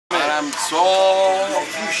I'm so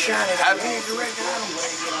happy.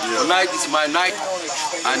 Tonight is my night,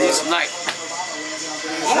 and it's night.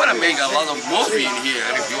 We're gonna make a lot of movie in here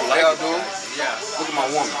if you like. Yeah. Look at my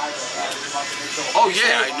woman. Oh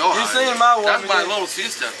yeah, I know her. You seen my woman? That's my little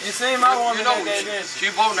sister. You seen my woman? You know, she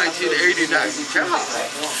born 1989. You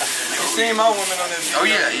seen my woman on that video? Oh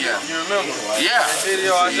yeah, yeah. You remember? Yeah. That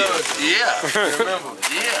video I showed you? Yeah. You remember?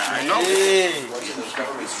 Yeah, I know. Yeah.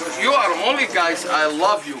 You are the only guys. I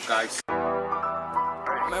love you guys.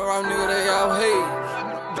 Man, raw nigga, they out hate.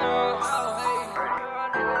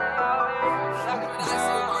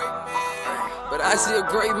 But I see a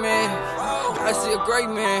great man. I see a great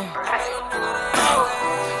man.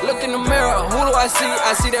 Look in the mirror, who do I see?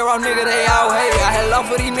 I see that raw nigga, they out hate. I had love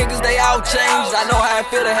for these niggas, they out changed. I know how I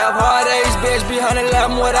feel to have heartaches. Bitch, be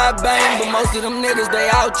 111 what I bang. But most of them niggas, they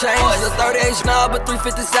out changed. A 38 snub, but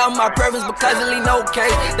 357 my preference because it leave no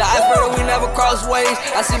case. The iceberg, we never cross ways.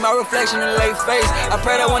 I see my reflection in late face. I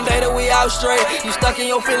pray that one day that we out straight. You stuck in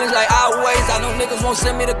your feelings like outways. I know niggas won't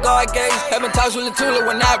send me to God gates. Having talks with Latula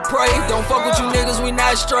when I pray. Don't fuck with you niggas, we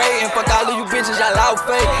not straight. And fuck all of you bitches, y'all out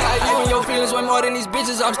fake. You and your feelings way more than these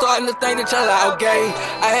bitches. I'm starting to think that y'all out gay.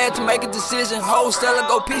 I had to make a decision. Wholesaler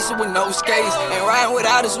go pizza with no skates. And riding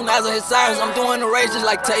without it soon as I hit sirens. I'm doing the race just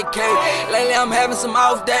like TK. Lately I'm having some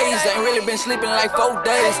off days. Ain't really been sleeping like 4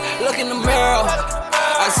 days. Look in the mirror,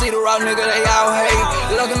 I see the raw nigga, they out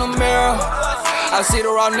hate. Look in the mirror, I see the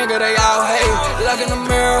raw nigga, they out hate. Look in the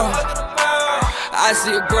mirror, I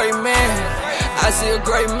see a great man. I see a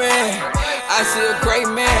great man. I see a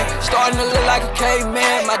great man, starting to look like a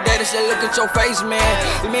caveman. My daddy said, look at your face, man.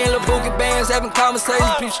 Me and Lil Boogie Bands having conversations,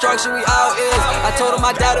 peep structure, we all is. I told him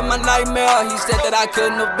I died in my nightmare. He said that I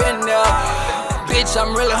couldn't have been there. Bitch,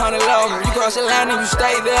 I'm really 100 low. You cross the line and you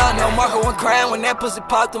stay there. No Marco went crying when that pussy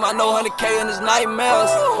popped him. I know 100K in his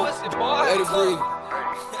nightmares. Let it breathe.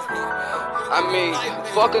 I mean,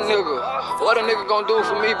 fuck a nigga. What a nigga gonna do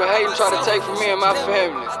for me but hate and try to take from me and my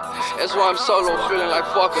family? That's why I'm solo, feeling like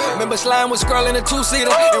fucking. Remember Slime was scrolling a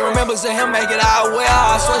 2-seater, and remembers of him make it out well.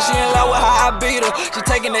 I swear she in love with how I beat her. She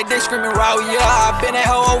taking that dick screaming raw, yeah. I been that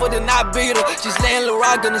hoe over to not beat her. She's laying Lil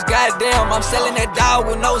Rock goodness, goddamn. I'm selling that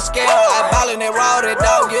dog with no scale. I ballin' that raw, that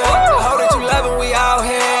dog, yeah. The hoe that you loving, we all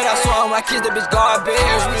had. I swear on my kids, that bitch garbage.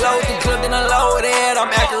 Reload the clip, then unload it.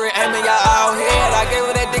 I'm accurate, aiming y'all out here. I gave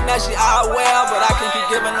her that dick, now she out well, but I can't keep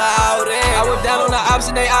giving her out there. I was down on the ops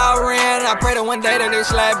and they all ran. I pray that one day that they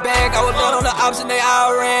slide back. I was down on the ops and they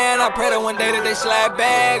all ran. I pray that one day that they slide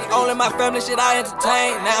back. Only my family shit I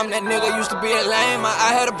entertain. Now I'm that nigga used to be a lame.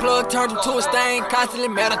 I had a plug turned into a stain. Constantly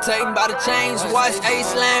meditating by the chains. Watch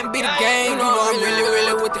A-Slam be the game. You know I'm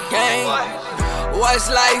really with the game.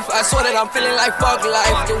 What's life? I swear that I'm feeling like fuck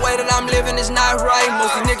life. The way that I'm living is not right.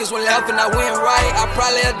 Most of niggas went left and I went right. I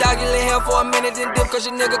probably a dog in here for a minute and dip cause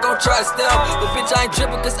your nigga gon' trust them. But bitch I ain't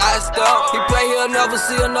trippin' cause I stuck. He play he'll never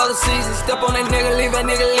see another season. Step on that nigga, leave that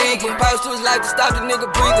nigga leaking. Pipes to his life to stop the nigga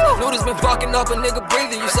breathing. Notice been fucking up a nigga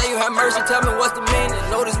breathing. You say you have mercy, tell me what's the meaning.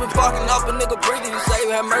 Notice been fucking up a nigga breathing. You say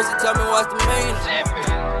you have mercy, tell me what's the meaning.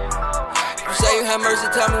 You say you have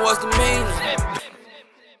mercy, tell me what's the meaning.